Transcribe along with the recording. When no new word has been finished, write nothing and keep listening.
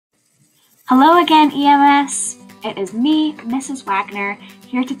Hello again, EMS. It is me, Mrs. Wagner,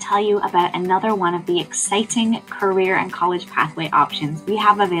 here to tell you about another one of the exciting career and college pathway options we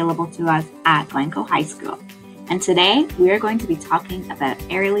have available to us at Glencoe High School. And today we are going to be talking about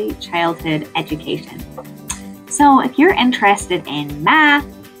early childhood education. So if you're interested in math,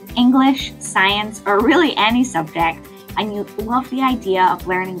 English, science, or really any subject, and you love the idea of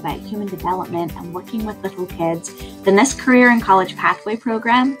learning about human development and working with little kids, then this career and college pathway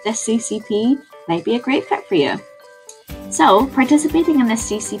program, this CCP, might be a great fit for you. So participating in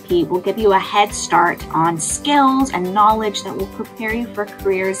this CCP will give you a head start on skills and knowledge that will prepare you for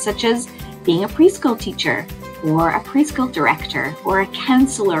careers such as being a preschool teacher, or a preschool director, or a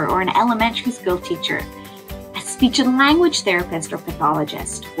counselor, or an elementary school teacher, a speech and language therapist or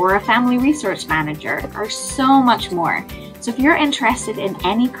pathologist, or a family resource manager, or so much more. So if you're interested in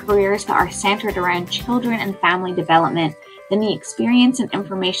any careers that are centered around children and family development, then the experience and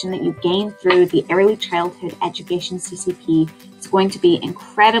information that you gain through the Early Childhood Education CCP is going to be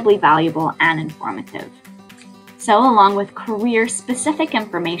incredibly valuable and informative. So along with career-specific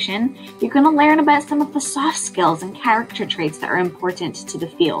information, you're going to learn about some of the soft skills and character traits that are important to the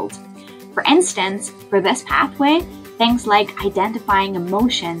field. For instance, for this pathway, things like identifying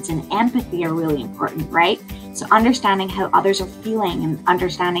emotions and empathy are really important, right? So understanding how others are feeling and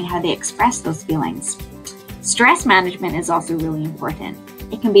understanding how they express those feelings. Stress management is also really important.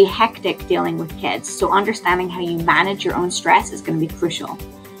 It can be hectic dealing with kids, so understanding how you manage your own stress is going to be crucial.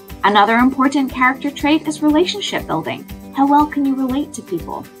 Another important character trait is relationship building. How well can you relate to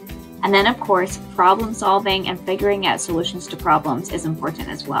people? And then, of course, problem solving and figuring out solutions to problems is important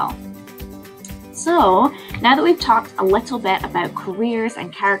as well. So, now that we've talked a little bit about careers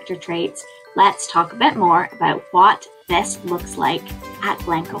and character traits, let's talk a bit more about what this looks like at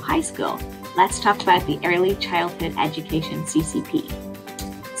Glencoe High School. Let's talk about the Early Childhood Education CCP.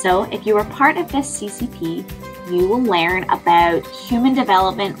 So, if you are part of this CCP, you will learn about human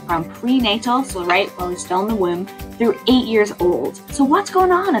development from prenatal, so right while you're still in the womb, through 8 years old. So what's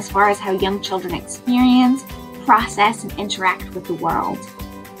going on as far as how young children experience, process, and interact with the world?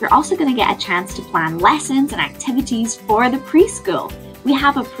 You're also going to get a chance to plan lessons and activities for the preschool. We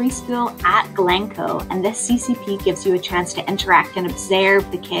have a preschool at Glencoe, and this CCP gives you a chance to interact and observe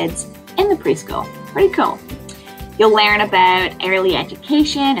the kids in the preschool. Pretty cool. You'll learn about early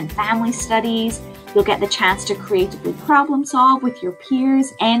education and family studies. You'll get the chance to creatively problem solve with your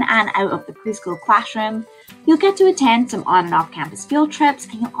peers in and out of the preschool classroom. You'll get to attend some on and off campus field trips,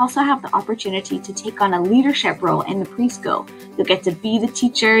 and you'll also have the opportunity to take on a leadership role in the preschool. You'll get to be the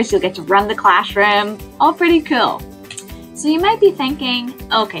teachers, you'll get to run the classroom, all pretty cool. So you might be thinking,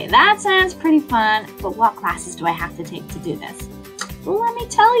 okay, that sounds pretty fun, but what classes do I have to take to do this? Well, let me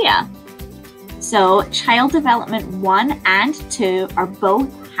tell you. So Child Development 1 and 2 are both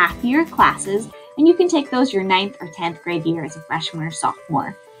half-year classes, and you can take those your 9th or 10th grade year as a freshman or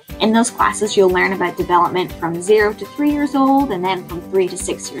sophomore. In those classes, you'll learn about development from 0 to 3 years old, and then from 3 to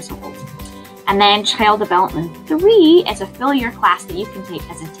 6 years old. And then Child Development 3 is a full year class that you can take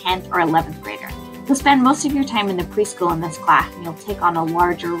as a 10th or 11th grader. You'll spend most of your time in the preschool in this class, and you'll take on a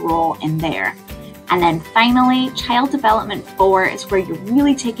larger role in there. And then finally, Child Development 4 is where you're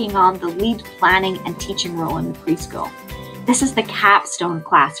really taking on the lead planning and teaching role in the preschool. This is the capstone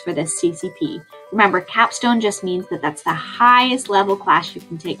class for this CCP. Remember, capstone just means that that's the highest level class you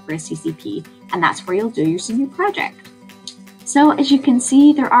can take for a CCP, and that's where you'll do your senior project. So as you can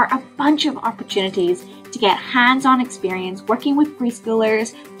see, there are a bunch of opportunities to get hands-on experience working with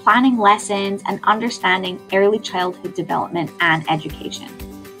preschoolers, planning lessons, and understanding early childhood development and education.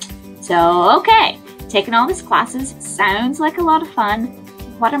 So, okay, taking all these classes sounds like a lot of fun.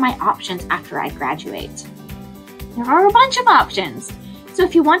 What are my options after I graduate? There are a bunch of options. So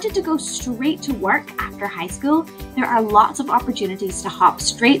if you wanted to go straight to work after high school, there are lots of opportunities to hop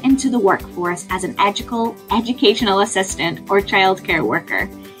straight into the workforce as an educational assistant or childcare worker.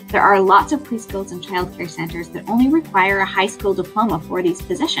 There are lots of preschools and childcare centers that only require a high school diploma for these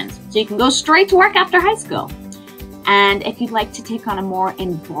positions. So you can go straight to work after high school. And if you'd like to take on a more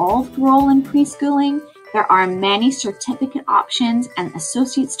involved role in preschooling, there are many certificate options and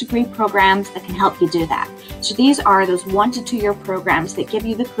associate's degree programs that can help you do that. So these are those 1 to 2 year programs that give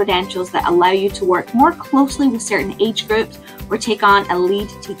you the credentials that allow you to work more closely with certain age groups or take on a lead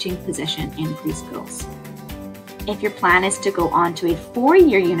teaching position in preschools. If your plan is to go on to a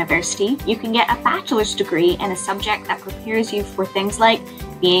 4-year university, you can get a bachelor's degree in a subject that prepares you for things like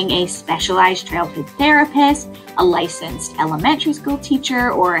being a specialized childhood therapist, a licensed elementary school teacher,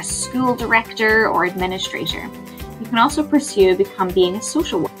 or a school director or administrator. You can also pursue being a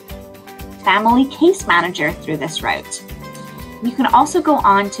social worker, family case manager through this route. You can also go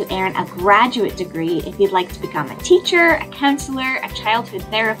on to earn a graduate degree if you'd like to become a teacher, a counselor, a childhood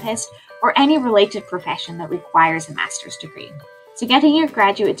therapist, or any related profession that requires a master's degree. So getting your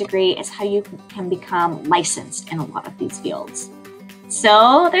graduate degree is how you can become licensed in a lot of these fields.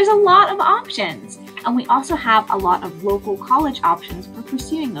 So there's a lot of options, and we also have a lot of local college options for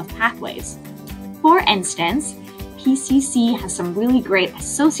pursuing those pathways. For instance, PCC has some really great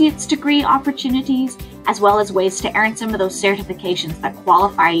associate's degree opportunities, as well as ways to earn some of those certifications that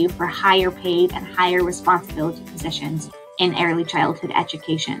qualify you for higher paid and higher responsibility positions in early childhood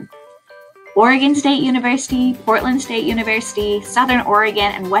education. Oregon State University, Portland State University, Southern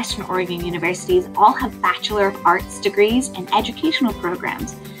Oregon, and Western Oregon universities all have Bachelor of Arts degrees in educational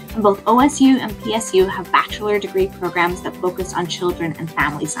programs, and both OSU and PSU have bachelor degree programs that focus on children and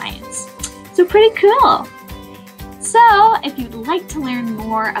family science. So pretty cool! So if you'd like to learn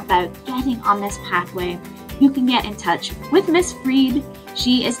more about getting on this pathway, you can get in touch with Miss Freed.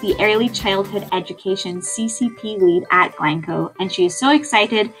 She is the Early Childhood Education CCP lead at Glencoe, and she is so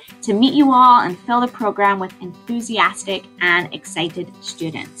excited to meet you all and fill the program with enthusiastic and excited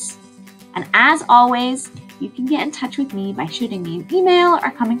students. And as always, you can get in touch with me by shooting me an email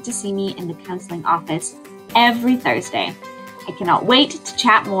or coming to see me in the counseling office every Thursday. I cannot wait to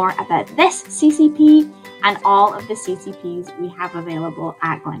chat more about this CCP and all of the CCPs we have available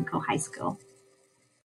at Glencoe High School.